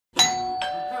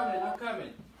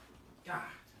God.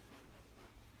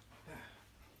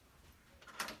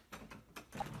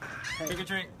 Trick or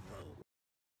treat.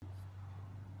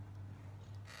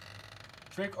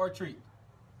 Trick or treat.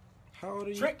 How old are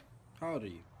you? Trick. How old are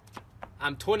you?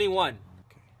 I'm 21.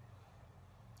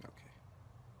 Okay.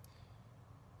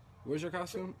 Where's your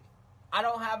costume? I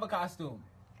don't have a costume.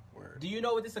 Word. Do you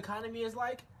know what this economy is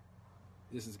like?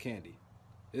 This is candy.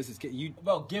 This is you.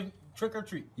 Bro, give trick or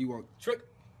treat. You want Trick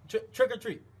or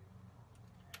treat.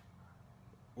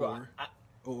 or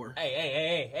Bro, or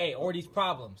Hey, or these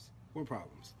problems. what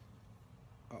problems?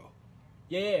 Oh.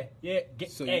 Yeah.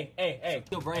 So Hey.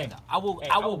 Your brains out. I will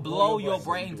blow blow your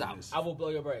brains brains out. out. I will blow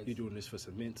your brains. You doing this for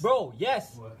some mints? Bro,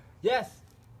 yes. What? Yes.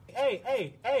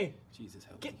 Hey. Jesus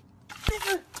help Get. me.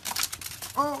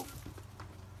 Oh.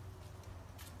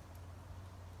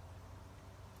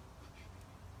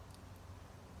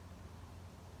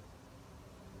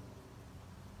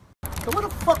 So where the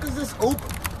fuck is this Uber?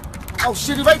 Oh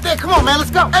shit, he right there. Come on, man, let's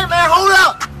go. Hey man, hold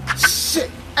up. Shit.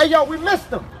 Hey yo, we missed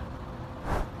him.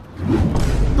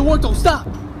 The work don't stop.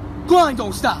 Grind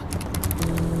don't stop.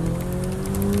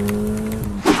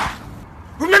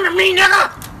 Remember me,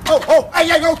 nigga? Oh, hey,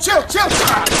 yo, chill.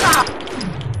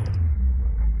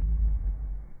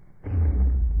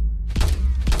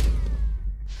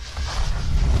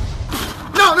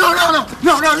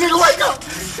 No, nigga, wake up.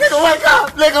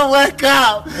 Nigga, wake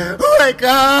up. Wake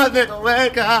up, nigga,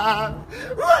 wake up.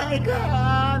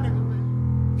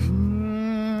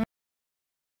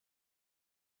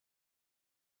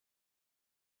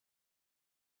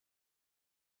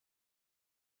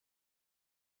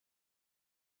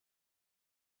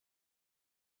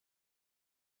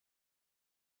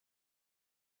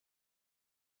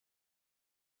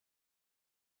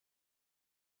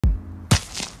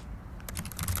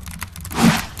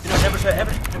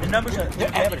 The numbers are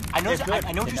evident. I know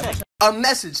what you're saying. A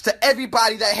message to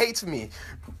everybody that hates me.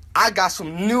 I got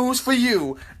some news for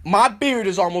you. My beard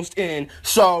is almost in,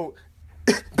 so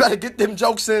better get them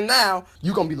jokes in now.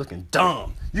 You gonna be looking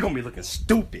dumb. You gonna be looking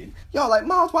stupid. Y'all like,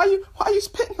 Miles, why you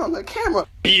spitting on the camera?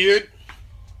 Beard.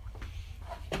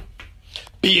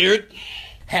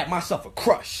 Had myself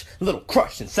a little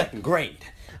crush in 2nd grade.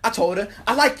 I told her,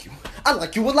 I like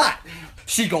you a lot.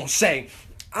 She gonna say,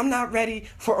 I'm not ready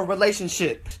for a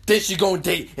relationship. Then she gonna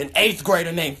date an 8th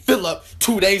grader named Philip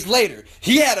 2 days later.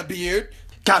 He had a beard.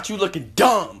 Got you looking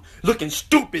dumb, looking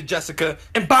stupid, Jessica.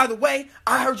 And by the way,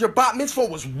 I heard your bat mitzvah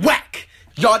was whack.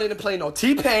 Y'all didn't play no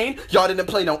T-Pain. Y'all didn't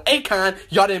play no Akon.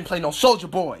 Y'all didn't play no Soulja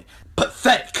Boy.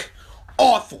 Pathetic.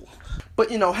 Awful. But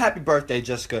happy birthday,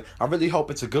 Jessica. I really hope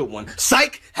it's a good one.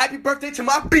 Psych! Happy birthday to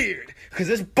my beard, because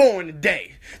it's born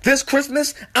today. This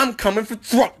Christmas, I'm coming for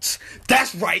throats.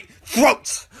 That's right,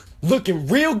 throats. Looking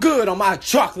real good on my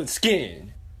chocolate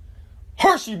skin.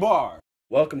 Hershey bar.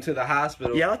 Welcome to the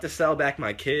hospital. Yeah, I'll have to sell back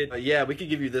my kid. Yeah, we could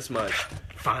give you this much.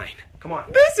 Fine. Come on.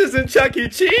 This isn't Chuck E.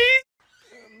 Cheese.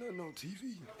 Damn, nothing on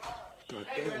TV. God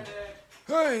damn.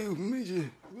 Hey, Midget,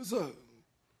 what's up? I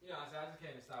just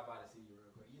came to stop by to see you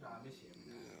real quick. I miss you.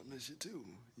 Yeah, I miss you too.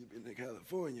 You been in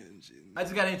California and shit. I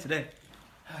just got in today.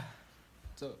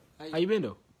 So, How you been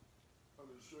though?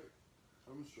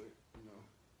 I'm straight.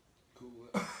 Cool.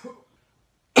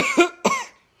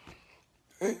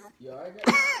 Damn. You alright,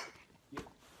 guys?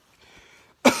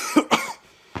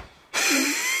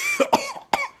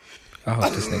 I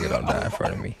hope this nigga don't die in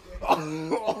front of me.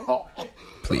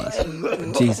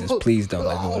 Please. Jesus, please don't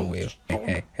let go of the wheel.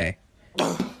 Hey.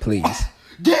 Please.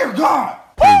 Dear God.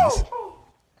 Please.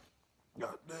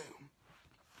 God damn.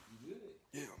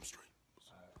 Yeah, I'm straight.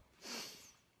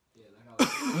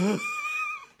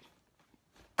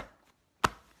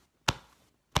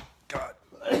 God.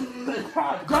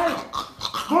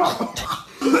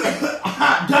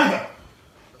 Damn.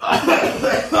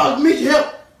 Me help.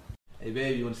 Hey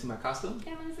babe, you want to see my costume?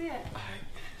 Yeah, I want to see it.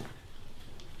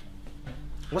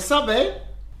 What's up, babe?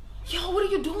 Yo, what are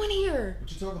you doing here?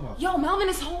 What you talking about? Yo, Melvin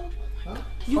is home. Huh?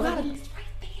 You What? gotta, he's right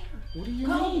there. What do you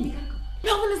Go, mean? we gotta go.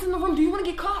 Melvin is in the room. Do you want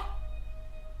to get caught?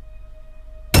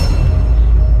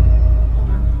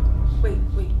 Wait.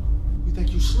 You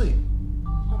think you slick?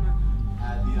 Oh my God.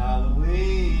 Happy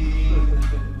Halloween.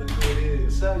 Look who it is.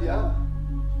 What's up, y'all?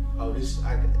 Oh, this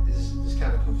kind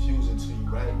of confusing to you,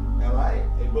 right? All right.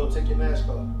 Hey, bro, take your mask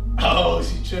off. Oh,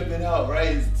 she tripping out,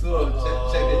 right? It's two of them.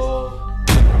 Check this.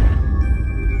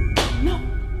 No.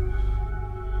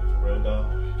 For real, dog.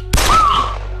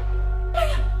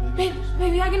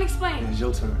 Maybe I can explain. It's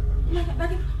your turn. Oh my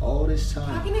God, All this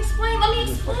time. I can explain. Let me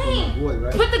explain. My boy,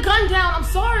 right? Put the gun down. I'm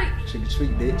sorry. Trick or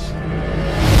treat, bitch.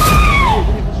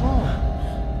 Hey, what's wrong?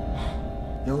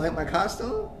 You don't like my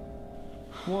costume?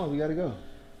 Come on, we gotta go.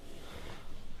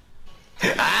 Hey,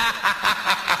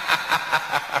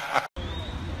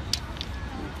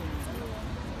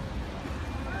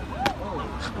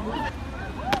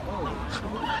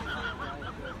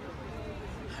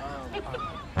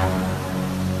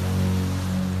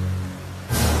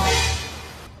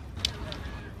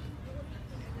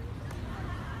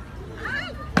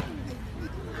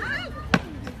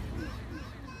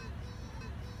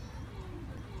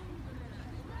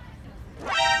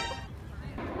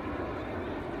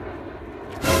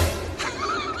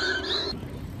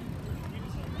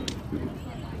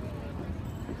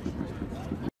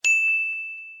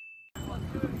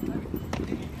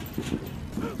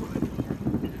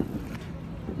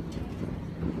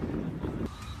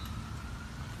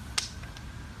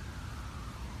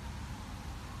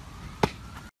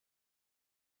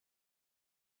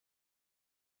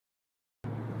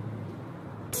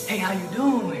 how you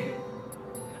doing?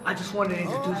 I just wanted to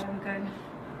introduce. I'm good.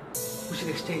 We should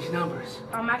exchange numbers.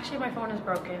 Actually, my phone is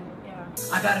broken. Yeah.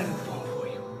 I got a new phone for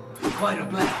you. Quite a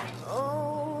black.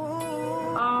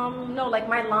 No, like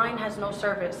my line has no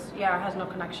service. Yeah, it has no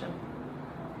connection.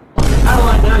 Out of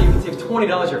line now, you can save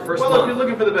 $20 your first Well, month. if you're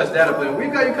looking for the best data plan,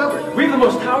 we've got you covered. We have the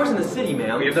most towers in the city,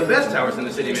 ma'am. We have the best towers in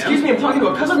the city, man. Excuse me, I'm talking to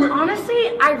a customer.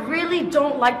 Honestly, I really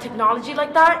don't like technology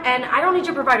like that, and I don't need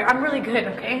your provider. I'm really good,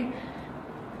 okay?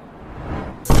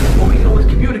 Well, we can always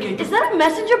communicate. Is that a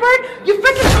messenger bird? You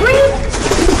freaking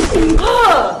creep!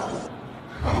 Ugh!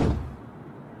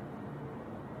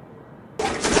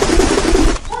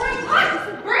 Oh my god, this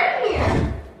is burning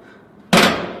here!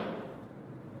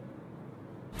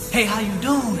 Hey, how you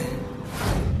doing?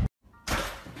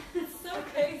 It's so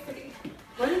crazy.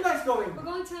 Where are you guys going? We're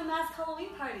going to a masked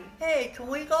Halloween party. Hey, can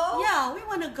we go? Yeah, we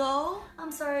want to go.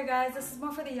 I'm sorry, guys. This is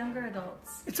more for the younger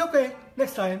adults. It's okay.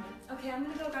 Next time. Okay, I'm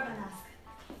gonna go grab a mask.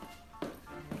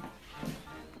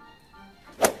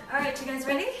 All right, you guys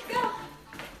ready? Go.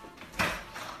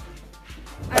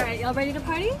 All right, y'all ready to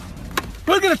party?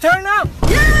 We're gonna turn up.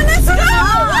 Yeah, let's go!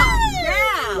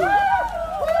 Yeah!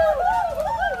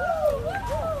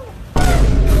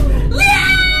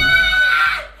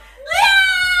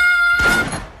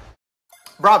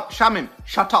 Bruv, Shamin,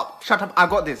 shut up, I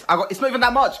got this. It's not even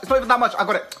that much, I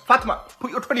got it. Fatima, put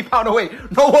your £20 away.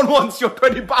 No one wants your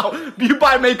 £20. You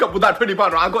buy makeup with that £20,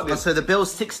 I got this. So the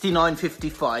bill's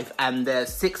 £69.55 and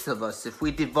there's 6 of us. If we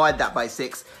divide that by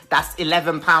 6, that's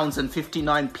 £11 and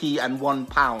 59p and £1.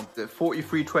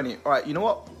 43.20. Alright, you know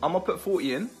what? I'm gonna put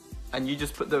 40 in. And you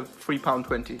just put the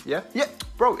 £3.20, yeah? Yeah,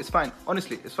 bro, it's fine.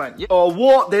 Honestly, it's fine. Yeah. Oh,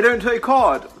 what? They don't take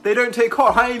card.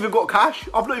 I ain't even got cash.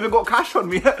 I've not even got cash on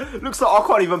me. Looks like I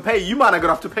can't even pay. You man are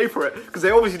gonna have to pay for it because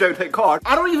they obviously don't take card.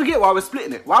 I don't even get why we're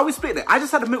splitting it. Why are we splitting it? I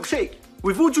just had a milkshake.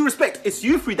 With all due respect, it's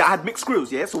you three that had mixed grills,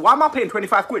 yeah? So why am I paying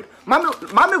 25 quid? My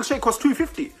milkshake costs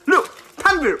 2.50. Look,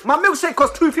 Tanvir, my milkshake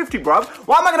costs 2.50, bruv.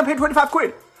 Why am I gonna pay 25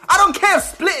 quid? I don't care if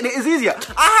splitting it is easier.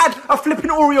 I had a flipping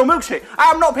Oreo milkshake.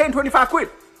 I am not paying 25 quid.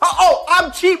 Oh,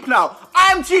 I'm cheap now.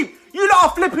 I'm cheap. You lot are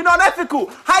flipping unethical.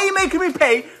 How are you making me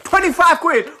pay 25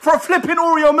 quid for a flipping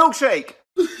Oreo milkshake?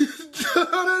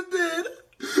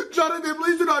 Jonathan,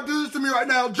 please do not do this to me right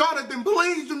now. Jonathan,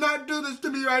 please do not do this to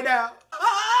me right now.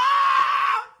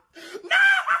 No!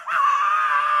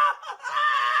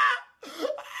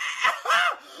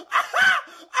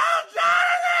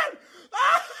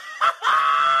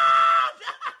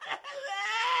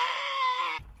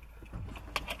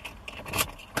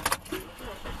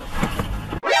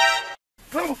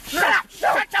 Oh, Jonathan!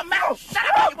 Shut your mouth! Shut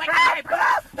up! Shut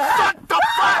the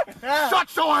fuck!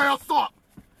 Shut your ass up!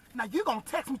 Now you gonna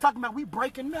text me talking about we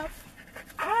breaking up?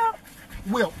 I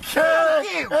will kill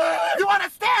you! You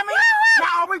understand me?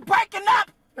 Now are we breaking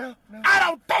up? No. I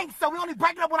don't think so. We only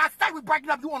breaking up when I say we breaking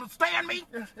up. You understand me?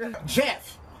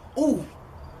 Jeff. Ooh.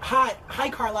 Hi,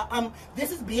 Carla.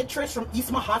 This is Beatrice from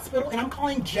Eastma Hospital, and I'm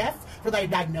calling Jeff for the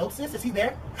diagnosis. Is he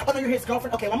there? Oh, no, you're his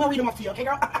girlfriend. Okay, well, I'm gonna read him off to you, okay,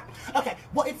 girl? Okay,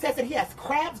 well, it says that he has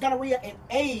crabs, gonorrhea, and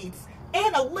AIDS,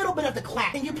 and a little bit of the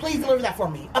clap. Can you please deliver that for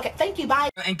me? Okay, thank you,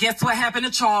 bye. And guess what happened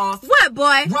to Charles? What,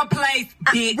 boy? Replace,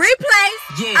 bitch.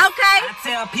 Replace? Yes. Okay. I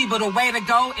tell people the way to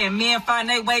go, and men find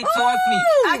their way towards me.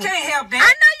 I can't help that.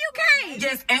 I know you can't.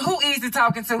 Yes, and who is he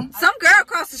talking to? Some girl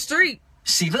across the street.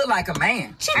 She look like a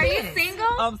man. Are you single?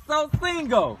 I'm so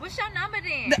single. What's your number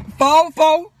then?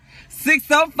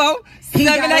 44-604. He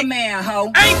got a man,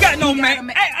 ho. I ain't got no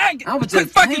man. I was just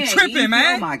fucking tripping,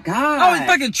 man. Oh my god. I was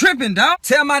fucking tripping, dog.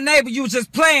 Tell my neighbor you was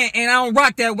just playing and I don't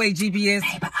rock that way, GPS.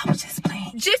 Neighbor, I was just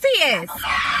playing. GPS.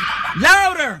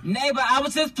 Louder. Neighbor, I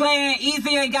was just playing.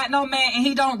 Easy ain't got no man and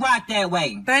he don't rock that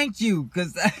way. Thank you,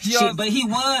 cause shit, but he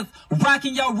was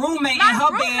rocking your roommate My in her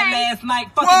roommate? bed last night,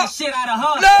 fucking the shit out of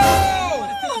her. No.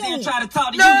 Try to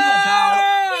talk to No. you, dog.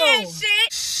 He ain't shit.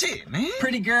 Man.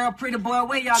 Pretty girl, pretty boy,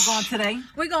 where y'all going today?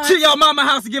 We going To your mama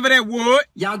house to give her that wood.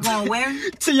 Y'all going where?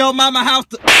 To your mama house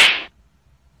to...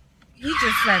 You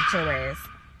just slapped your ass.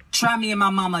 Try me and my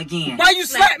mama again. Why you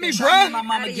slap me, Try me bruh? and my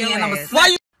mama again. I'ma Why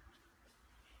you...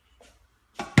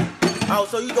 Oh,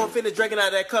 so you gonna finish drinking out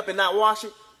of that cup and not wash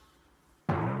it?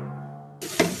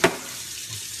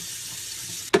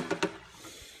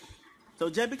 So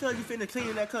just because you finna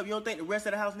clean that cup, you don't think the rest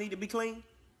of the house need to be clean?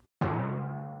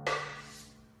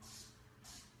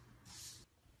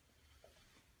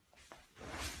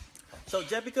 So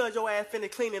just because your ass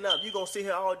finna cleaning up, you gonna sit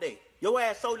here all day. Your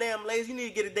ass so damn lazy, you need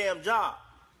to get a damn job.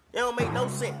 It don't make no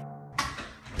sense.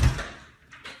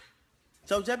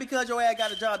 So just because your ass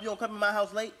got a job, you don't come in my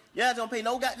house late? Your ass don't pay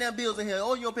no goddamn bills in here,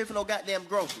 or you don't pay for no goddamn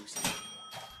groceries.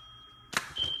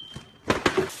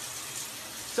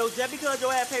 So just because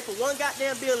your ass pay for one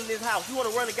goddamn bill in this house, you wanna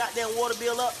run a goddamn water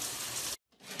bill up?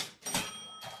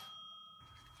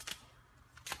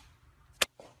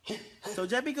 So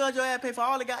just because your ass pay for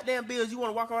all the goddamn bills, you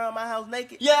wanna walk around my house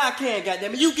naked? Yeah, I can,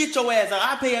 goddamn it. You get your ass out.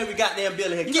 I pay every goddamn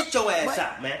bill in here. Get your ass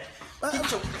out, man.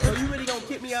 So you really gonna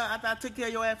kick me out after I took care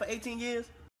of your ass for 18 years?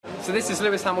 So this is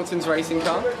Lewis Hamilton's racing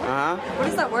car. What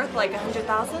is that worth, like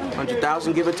 100,000?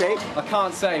 100,000, give or take? I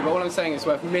can't say, but all I'm saying is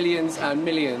worth millions and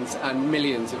millions and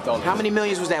millions of dollars. How many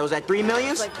millions was that? Was that 3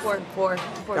 millions? Like four.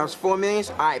 That was 4 millions?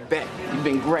 All right, bet. You've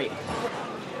been great.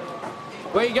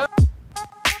 Where you go?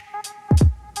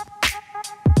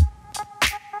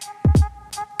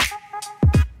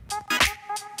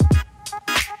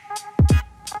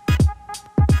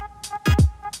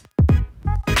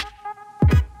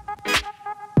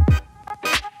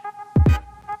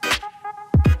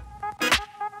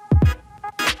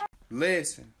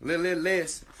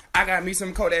 Listen. I got me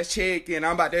some cold ass chicken.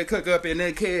 I'm about to cook up in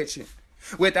the kitchen.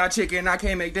 Without chicken, I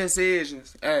can't make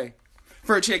decisions. Hey,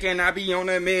 for chicken, I be on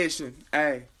a mission.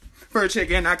 Hey, for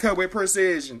chicken, I cut with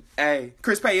precision. Hey,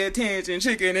 Chris, pay attention.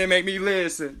 Chicken, it make me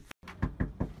listen.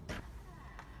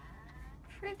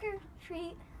 Trick or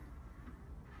treat.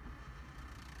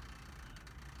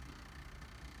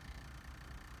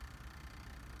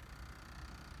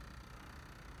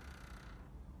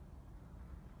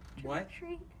 What?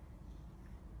 Treat.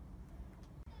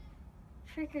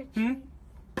 Trick or treat.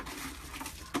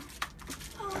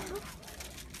 Oh.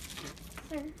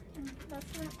 Sir,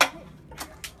 that's not right.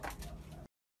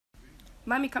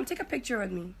 Mommy, come take a picture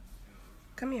with me.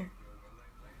 Come here.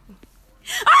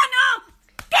 Oh no!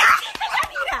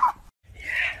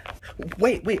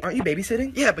 Wait, aren't you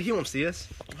babysitting? Yeah, but he won't see us.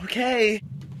 Okay.